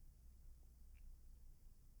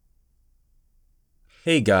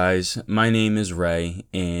Hey guys, my name is Ray,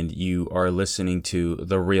 and you are listening to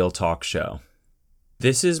The Real Talk Show.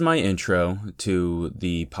 This is my intro to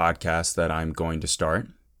the podcast that I'm going to start.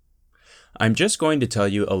 I'm just going to tell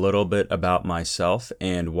you a little bit about myself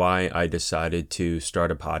and why I decided to start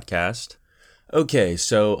a podcast. Okay,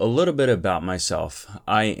 so a little bit about myself.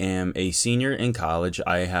 I am a senior in college.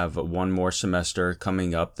 I have one more semester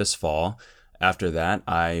coming up this fall. After that,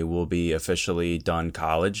 I will be officially done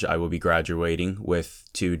college. I will be graduating with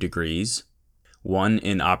 2 degrees, one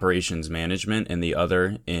in operations management and the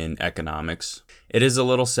other in economics. It is a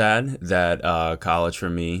little sad that college for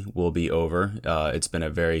me will be over. It's been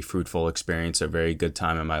a very fruitful experience, a very good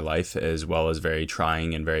time in my life, as well as very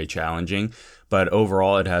trying and very challenging. But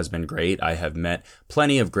overall, it has been great. I have met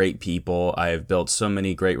plenty of great people. I have built so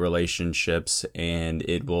many great relationships, and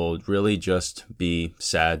it will really just be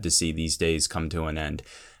sad to see these days come to an end.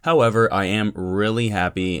 However, I am really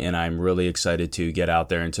happy and I'm really excited to get out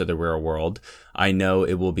there into the real world. I know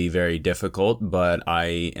it will be very difficult, but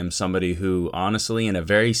I am somebody who honestly, in a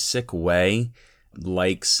very sick way,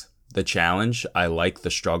 likes the challenge. I like the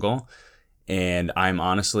struggle. And I'm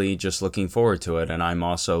honestly just looking forward to it. And I'm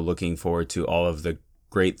also looking forward to all of the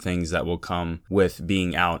great things that will come with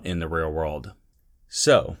being out in the real world.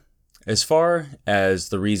 So, as far as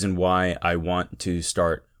the reason why I want to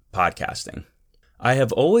start podcasting, I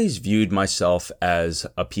have always viewed myself as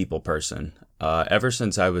a people person. Ever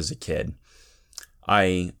since I was a kid,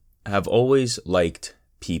 I have always liked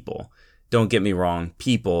people. Don't get me wrong,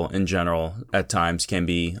 people in general at times can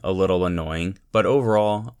be a little annoying, but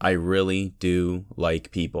overall, I really do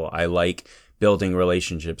like people. I like building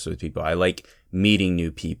relationships with people. I like meeting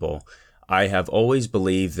new people. I have always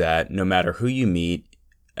believed that no matter who you meet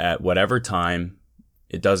at whatever time,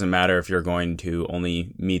 it doesn't matter if you're going to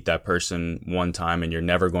only meet that person one time and you're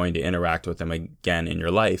never going to interact with them again in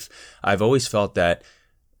your life. I've always felt that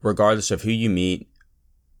regardless of who you meet,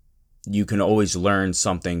 you can always learn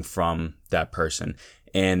something from that person.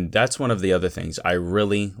 And that's one of the other things I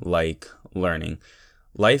really like learning.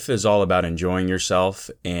 Life is all about enjoying yourself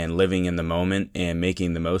and living in the moment and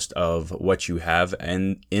making the most of what you have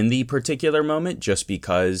and in the particular moment, just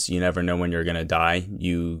because you never know when you're going to die.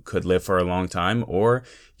 You could live for a long time or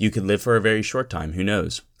you could live for a very short time. Who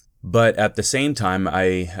knows? But at the same time,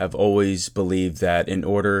 I have always believed that in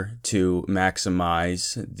order to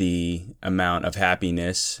maximize the amount of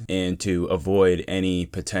happiness and to avoid any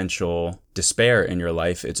potential despair in your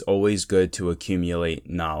life, it's always good to accumulate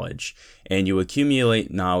knowledge. And you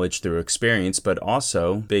accumulate knowledge through experience, but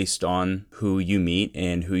also based on who you meet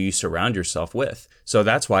and who you surround yourself with. So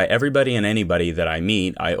that's why everybody and anybody that I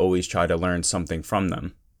meet, I always try to learn something from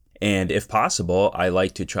them. And if possible, I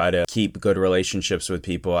like to try to keep good relationships with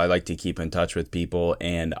people. I like to keep in touch with people.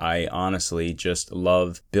 And I honestly just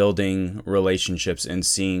love building relationships and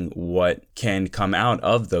seeing what can come out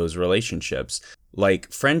of those relationships.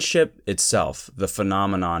 Like friendship itself, the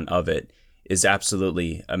phenomenon of it is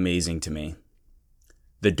absolutely amazing to me.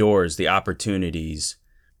 The doors, the opportunities,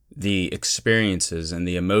 the experiences, and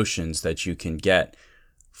the emotions that you can get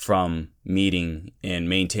from meeting and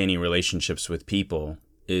maintaining relationships with people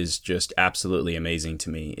is just absolutely amazing to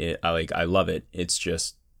me. I love it.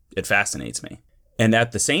 It fascinates me. And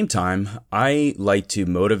at the same time, I like to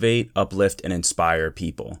motivate, uplift, and inspire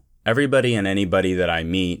people. Everybody and anybody that I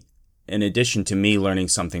meet, in addition to me learning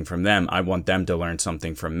something from them, I want them to learn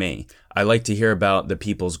something from me. I like to hear about the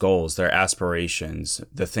people's goals, their aspirations,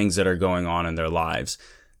 the things that are going on in their lives.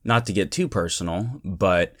 Not to get too personal,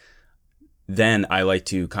 but then I like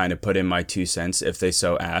to kind of put in my 2 cents if they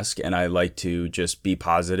so ask, and I like to just be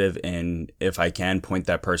positive and, if I can, point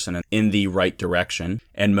that person in the right direction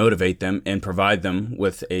and motivate them and provide them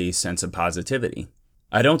with a sense of positivity.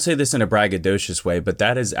 I don't say this in a braggadocious way, but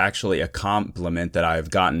that is actually a compliment that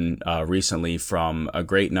I've gotten recently from a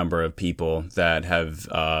great number of people that have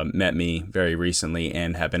met me very recently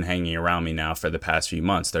and have been hanging around me now for the past few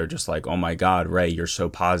months. They're just like, "Oh my God, Ray, you're so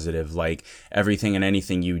positive. Like everything and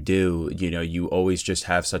anything you do, you always just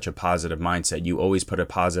have such a positive mindset. You always put a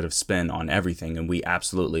positive spin on everything, and we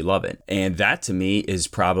absolutely love it." And that to me is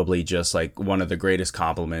probably just like one of the greatest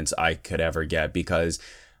compliments I could ever get, because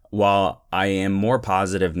while I am more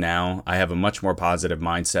positive now, I have a much more positive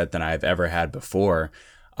mindset than I've ever had before.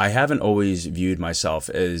 I haven't always viewed myself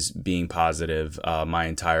as being positive my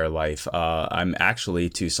entire life. I'm actually,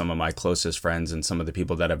 to some of my closest friends and some of the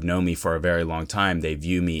people that have known me for a very long time, they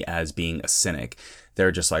view me as being a cynic. they're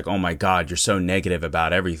just like, oh my God, you're so negative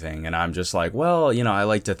about everything. And I'm just like, well, I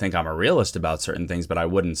like to think I'm a realist about certain things, but I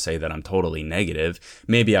wouldn't say that I'm totally negative.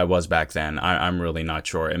 Maybe I was back then. I'm really not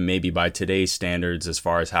sure. And maybe by today's standards, as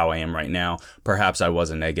far as how I am right now, perhaps I was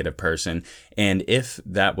a negative person. And if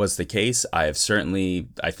that was the case, I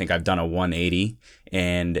think I've done a 180,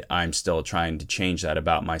 and I'm still trying to change that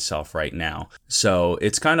about myself right now. So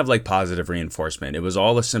it's kind of like positive reinforcement. It was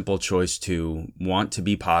all a simple choice to want to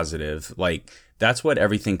be positive. Like, that's what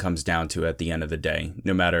everything comes down to at the end of the day.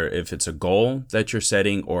 No matter if it's a goal that you're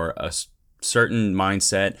setting or a certain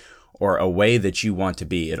mindset or a way that you want to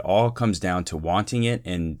be, it all comes down to wanting it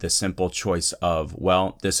and the simple choice of,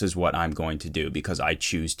 well, this is what I'm going to do because I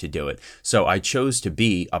choose to do it. So I chose to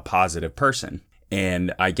be a positive person.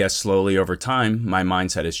 And I guess slowly over time, my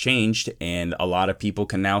mindset has changed, and a lot of people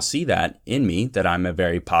can now see that in me, that I'm a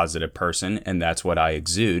very positive person, and that's what I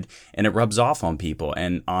exude, and it rubs off on people.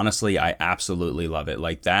 And honestly, I absolutely love it.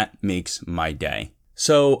 Like, that makes my day.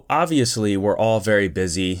 So obviously, we're all very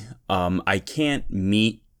busy. I can't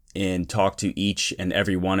meet and talk to each and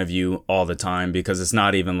every one of you all the time, because it's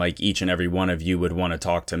not even like each and every one of you would want to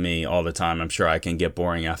talk to me all the time. I'm sure I can get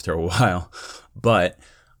boring after a while, but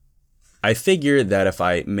I figure that if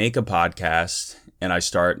I make a podcast and I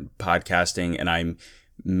start podcasting and I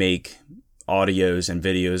make audios and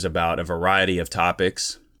videos about a variety of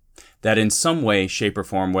topics, that in some way, shape, or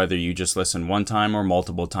form, whether you just listen one time or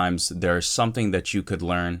multiple times, there's something that you could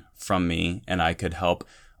learn from me, and I could help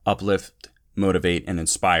uplift, motivate, and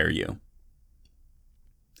inspire you.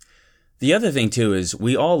 The other thing too is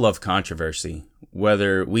we all love controversy,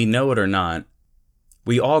 whether we know it or not.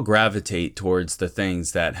 We all gravitate towards the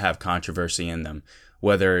things that have controversy in them.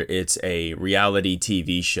 Whether it's a reality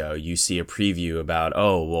TV show, you see a preview about,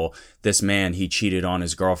 oh, well, this man, he cheated on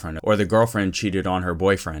his girlfriend, or the girlfriend cheated on her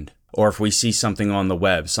boyfriend. Or if we see something on the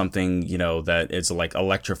web, something, that is like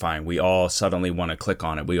electrifying, we all suddenly want to click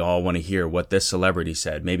on it. We all want to hear what this celebrity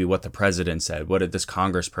said, maybe what the president said, what did this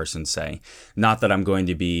congressperson say? Not that I'm going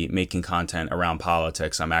to be making content around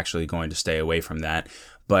politics. I'm actually going to stay away from that.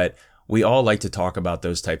 But we all like to talk about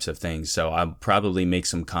those types of things, so I'll probably make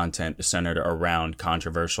some content centered around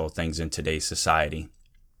controversial things in today's society.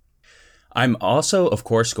 I'm also, of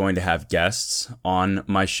course, going to have guests on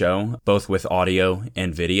my show, both with audio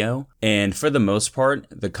and video. And for the most part,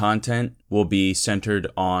 the content will be centered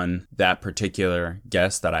on that particular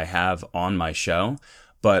guest that I have on my show.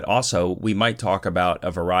 But also, we might talk about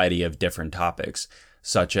a variety of different topics,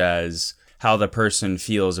 such as how the person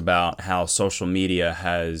feels about how social media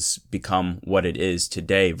has become what it is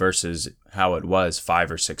today versus how it was 5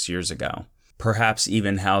 or 6 years ago. Perhaps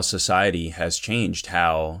even how society has changed,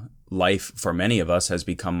 how life for many of us has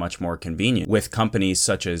become much more convenient with companies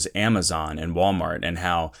such as Amazon and Walmart, and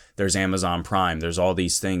how there's Amazon Prime. There's all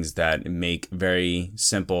these things that make very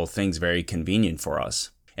simple things very convenient for us.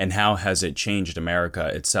 And how has it changed America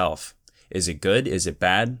itself? Is it good? Is it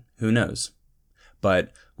bad? Who knows?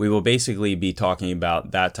 But we will basically be talking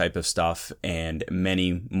about that type of stuff and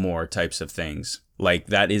many more types of things. Like,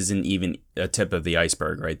 that isn't even a tip of the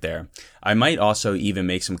iceberg right there. I might also even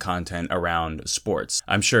make some content around sports.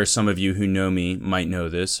 I'm sure some of you who know me might know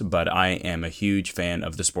this, but I am a huge fan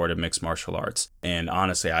of the sport of mixed martial arts. And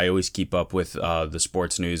honestly, I always keep up with the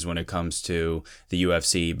sports news when it comes to the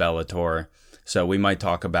UFC, Bellator. So we might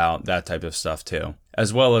talk about that type of stuff too,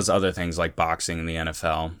 as well as other things like boxing and the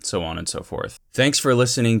NFL, so on and so forth. Thanks for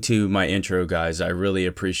listening to my intro, guys. I really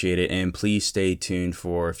appreciate it. And please stay tuned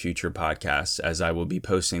for future podcasts, as I will be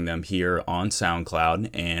posting them here on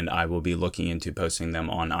SoundCloud, and I will be looking into posting them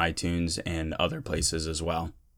on iTunes and other places as well.